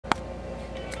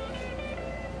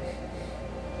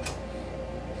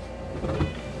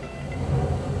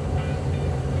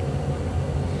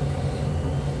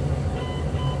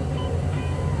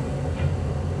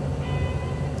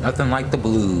Nothing like the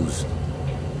blues.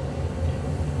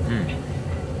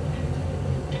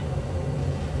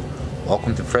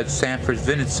 Welcome to Fred Sanford's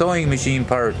Vintage Sewing Machine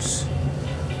Parts.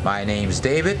 My name's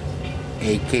David,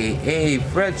 aka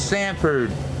Fred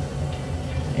Sanford.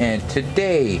 And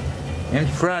today, in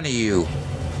front of you,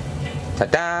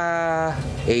 ta-da!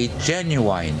 A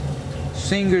genuine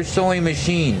Singer sewing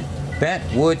machine,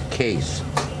 Bentwood case.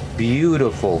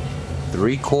 Beautiful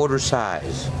 3/4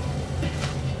 size.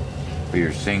 For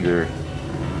your Singer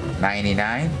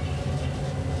 99,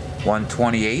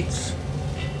 1/28.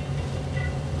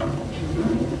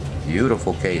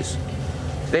 Beautiful case.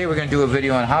 Today we're going to do a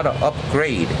video on how to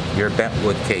upgrade your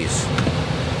Bentwood case.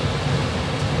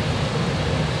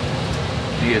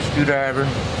 Need a screwdriver,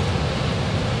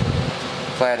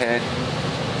 flathead,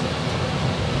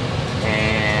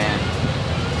 and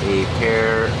a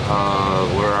pair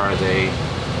of, where are they?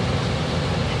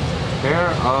 Pair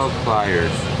of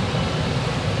pliers.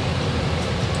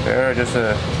 Pair of just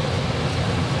a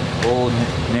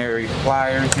ordinary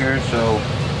pliers here, so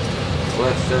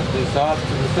let's set this off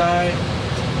to the side.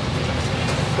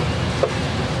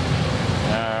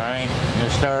 Alright, I'm going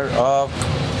to start off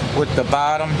with the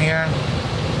bottom here.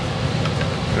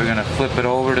 We're going to flip it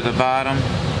over to the bottom.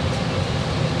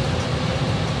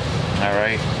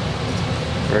 Alright,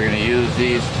 we're going to use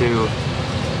these to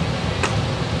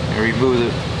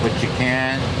remove what you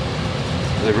can,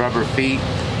 the rubber feet.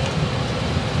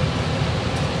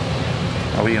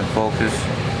 Are we in focus?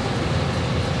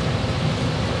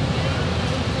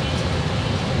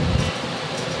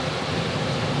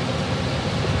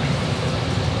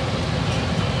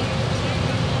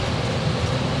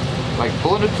 Like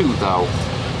pulling a tooth out.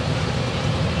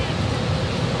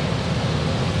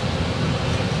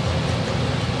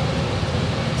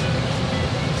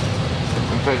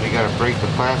 Sometimes you gotta break the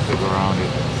plastic around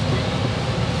it.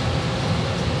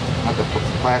 Not the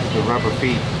plastic, the rubber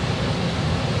feet.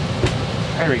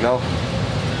 There we go.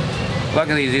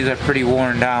 Luckily these are pretty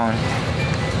worn down.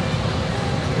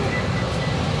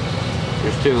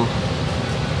 There's two.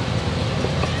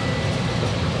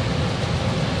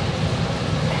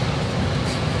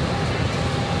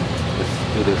 Let's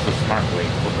do this the smart way.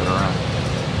 Flip it around.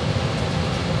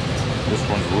 This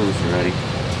one's loose already.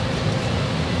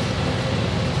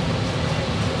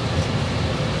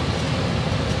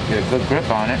 Get a good grip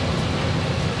on it.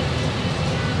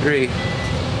 3.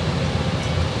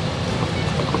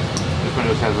 This one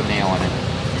just has a nail in it.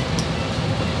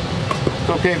 It's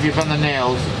okay if you've done the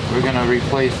nails. We're going to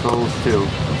replace those too.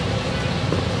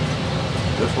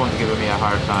 This one's giving me a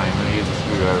hard time. I'm going to use a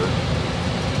screwdriver.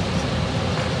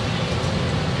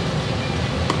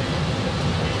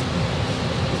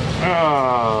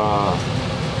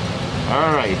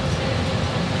 Alright.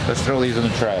 Let's throw these in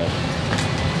the trash.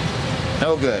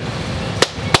 No good.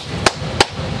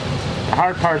 The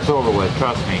hard part's over with,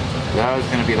 trust me. That was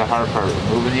going to be the hard part,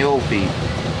 removing the old feet.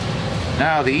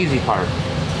 Now the easy part.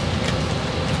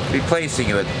 Replacing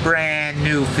it with brand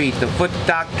new feet. The foot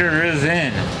doctor is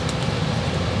in.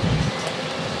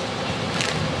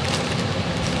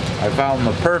 I found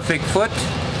the perfect foot.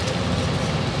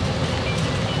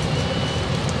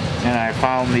 And I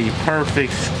found the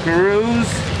perfect screws.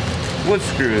 Wood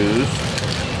screws.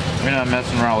 We're not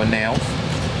messing around with nails.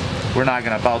 We're not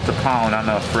going to about to pound on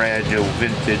a fragile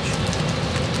vintage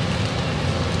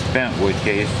Bentwood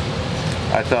case.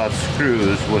 I thought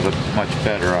screws was a much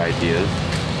better idea.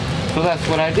 So that's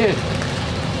what I did.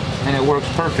 And it works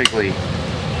perfectly.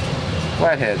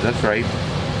 Flatheads, that's right.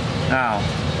 Now,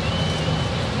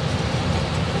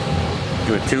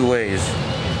 do it 2 ways.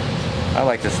 I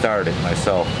like to start it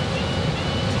myself.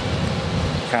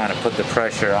 Kind of put the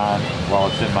pressure on while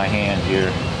it's in my hand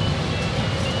here.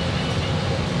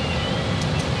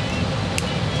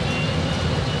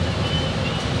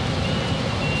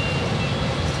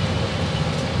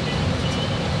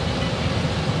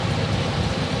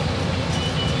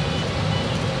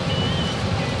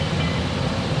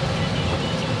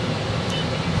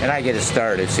 And I get it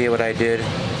started. See what I did?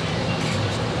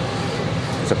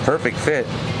 It's a perfect fit.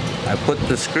 I put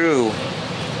the screw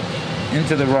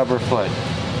into the rubber foot.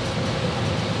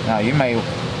 Now you may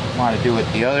want to do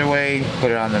it the other way,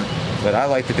 put it on the, but I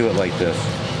like to do it like this.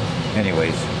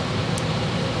 Anyways.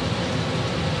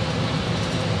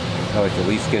 I like to at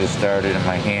least get it started in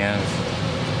my hands.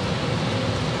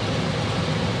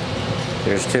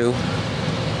 There's 2.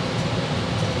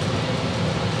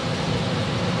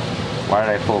 Why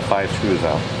did I pull 5 screws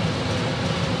out?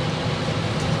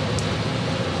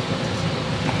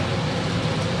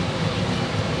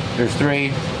 There's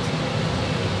 3.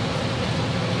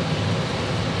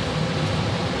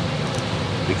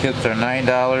 The kits are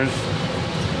 $9.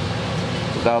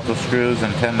 without the screws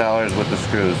and $10 with the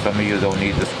screws. Some of you don't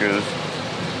need the screws.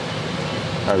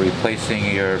 Are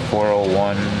replacing your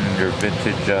 401, your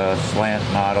vintage slant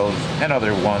models, and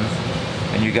other ones,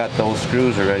 and you got those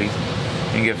screws already. You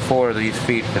can get 4 of these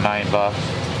feet for $9.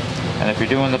 And if you're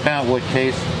doing the Bentwood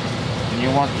case, and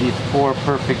you want these 4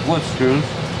 perfect wood screws,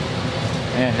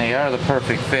 and they are the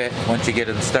perfect fit once you get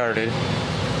them started.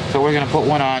 So we're going to put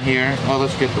one on here. Oh,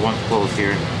 let's get the one close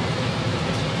here.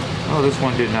 Oh, this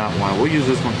one did not want. We'll use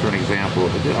this one for an example.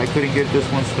 I couldn't get this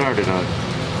one started on.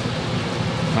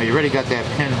 Now you already got that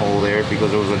pinhole there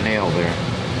because there was a nail there.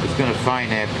 It's going to find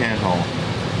that pinhole.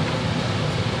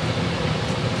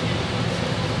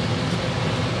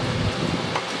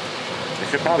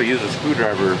 I should probably use a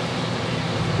screwdriver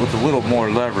with a little more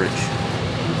leverage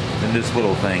than this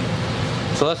little thing.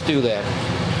 So let's do that.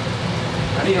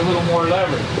 I need a little more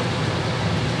leverage.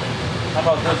 How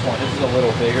about this one? This is a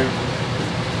little bigger.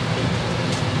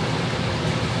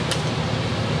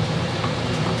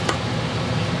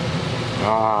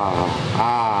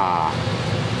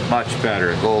 Much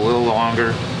better. Go a little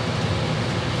longer.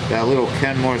 That little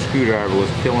Kenmore screwdriver was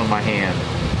killing my hand.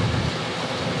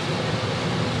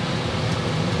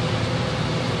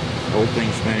 Whole thing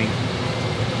spinning.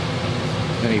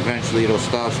 Then eventually it'll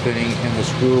stop spinning and the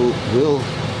screw will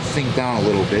sink down a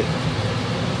little bit.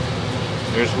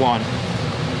 There's one.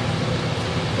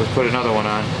 Let's put another one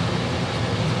on.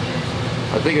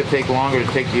 I think it'd take longer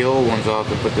to take the old ones off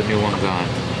than put the new ones on.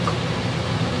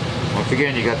 Once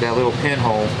again, you got that little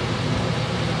pinhole.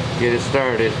 Get it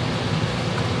started.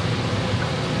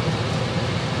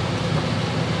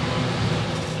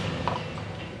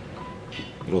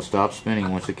 It'll stop spinning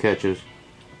once it catches.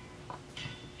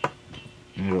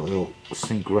 And it'll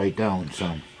sink right down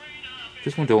some.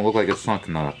 This one don't look like it's sunk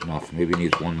enough. Maybe it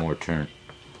needs one more turn.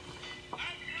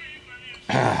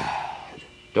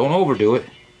 Don't overdo it.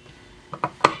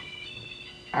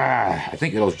 I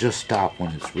think it'll just stop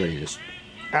when it's ready to.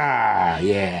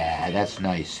 Yeah, that's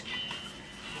nice.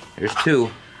 There's 2.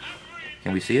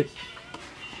 Can we see it?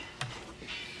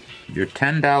 Your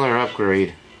 $10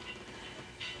 upgrade.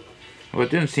 Well,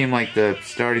 it didn't seem like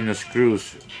starting the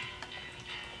screws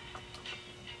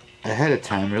ahead of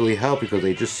time really helped because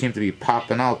they just seem to be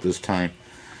popping out this time.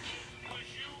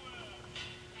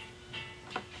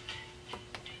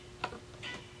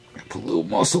 Put a little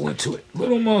muscle into it.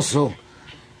 Little muscle.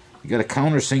 You gotta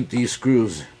countersink these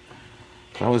screws.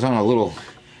 I was on a little.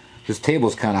 This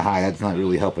table's kind of high. That's not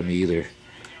really helping me either.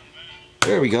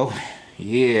 There we go.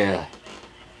 Yeah.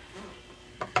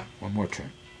 One more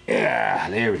turn. Yeah.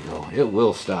 There we go. It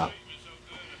will stop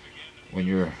when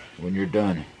you're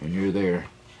done. When you're there.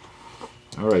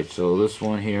 All right. So this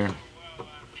one here.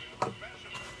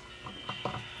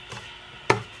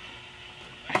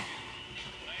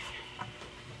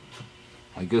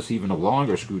 I guess even a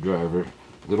longer screwdriver,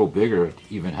 a little bigger,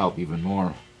 even help even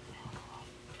more.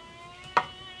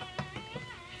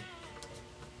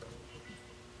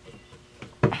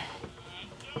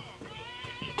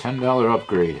 $10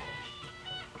 upgrade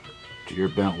to your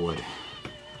Bentwood.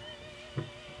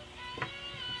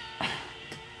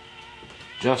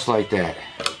 Just like that.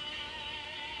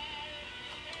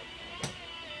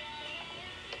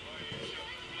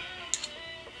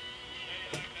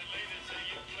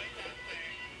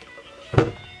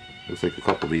 Looks like a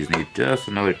couple of these need just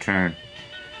another turn.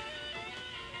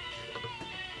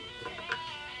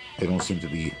 They don't seem to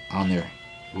be on their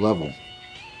level.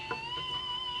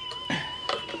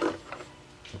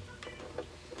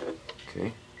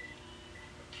 Okay.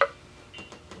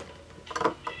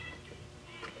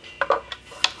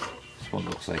 This one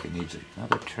looks like it needs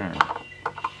another turn.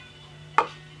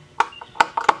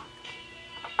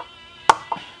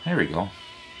 There we go.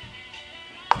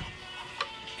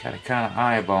 Gotta kind of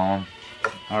eyeball them.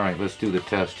 Alright, let's do the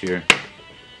test here.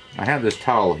 I have this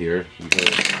towel here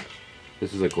because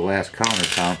this is a glass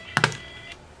countertop.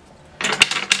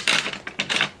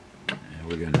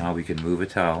 And now we can move a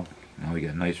towel. Now we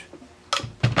got a nice.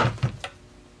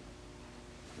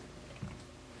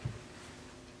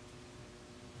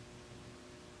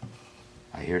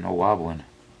 I hear no wobbling.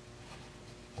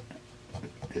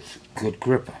 It's good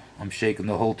grip. I'm shaking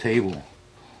the whole table.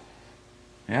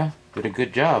 Yeah, did a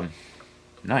good job.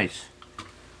 Nice.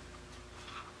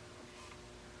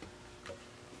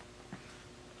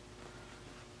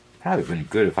 Probably been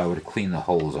good if I would have cleaned the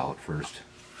holes out first.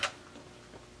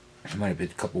 There might have been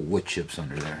a couple wood chips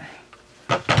under there.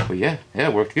 But yeah,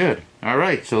 it worked good.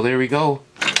 Alright, so there we go.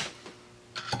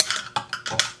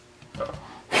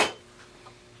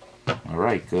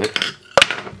 Alright, good.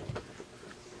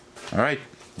 Alright,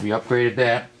 we upgraded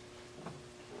that.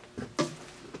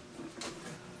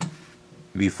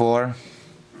 Before,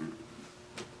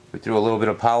 threw a little bit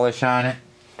of polish on it,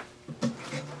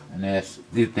 and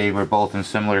they were both in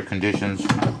similar conditions.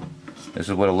 This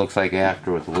is what it looks like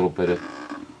after, with a little bit of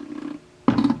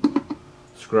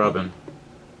scrubbing.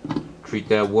 Treat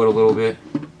that wood a little bit.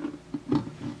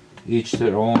 Each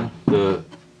their own. It'd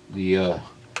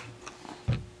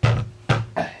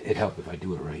help if I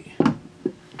do it right.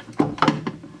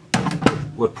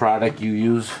 What product you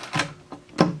use.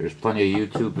 There's plenty of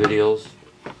YouTube videos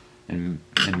and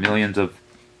millions of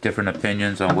different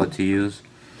opinions on what to use.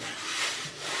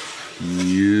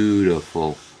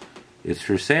 Beautiful. It's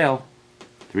for sale.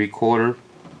 3/4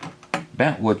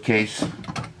 Bentwood case.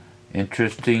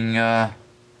 Interesting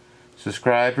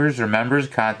subscribers or members,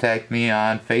 contact me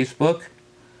on Facebook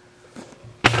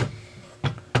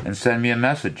and send me a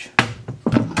message.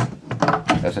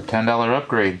 That's a $10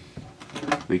 upgrade.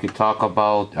 We could talk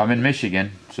about, I'm in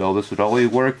Michigan, so this would only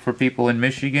work for people in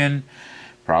Michigan,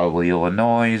 probably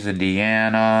Illinois,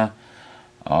 Indiana,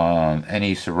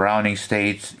 any surrounding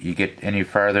states. You get any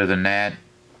farther than that,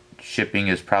 shipping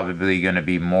is probably going to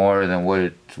be more than what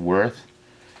it's worth,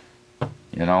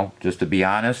 you know, just to be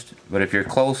honest. But if you're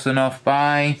close enough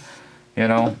by, you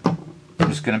know,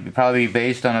 it's going to be probably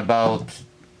based on about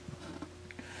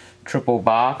triple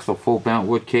box, a full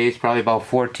Bentwood case, probably about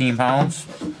 14 pounds.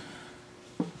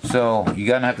 So you're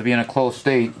going to have to be in a close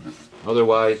state.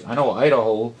 Otherwise, I know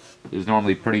Idaho is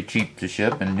normally pretty cheap to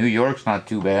ship, and New York's not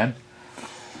too bad.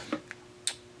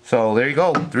 So there you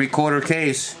go, 3/4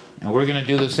 case. And we're going to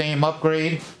do the same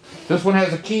upgrade. This one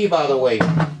has a key, by the way.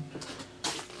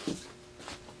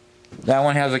 That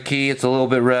one has a key. It's a little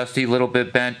bit rusty, a little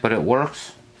bit bent, but it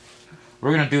works.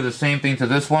 We're going to do the same thing to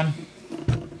this one.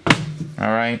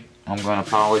 Alright, I'm going to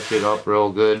polish it up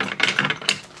real good.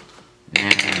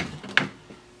 And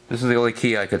this is the only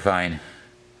key I could find.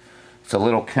 It's a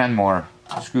little Kenmore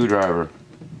screwdriver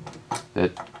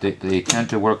that they tend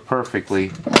to work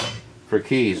perfectly for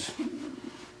keys.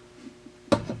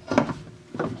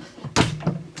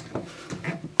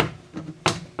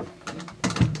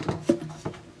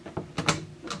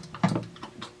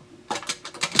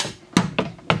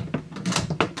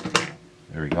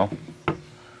 There we go.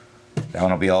 That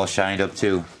one will be all shined up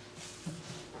too.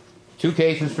 2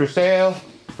 cases for sale.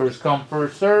 First come,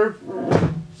 first serve.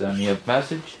 Send me a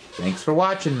message. Thanks for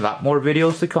watching. A lot more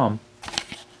videos to come.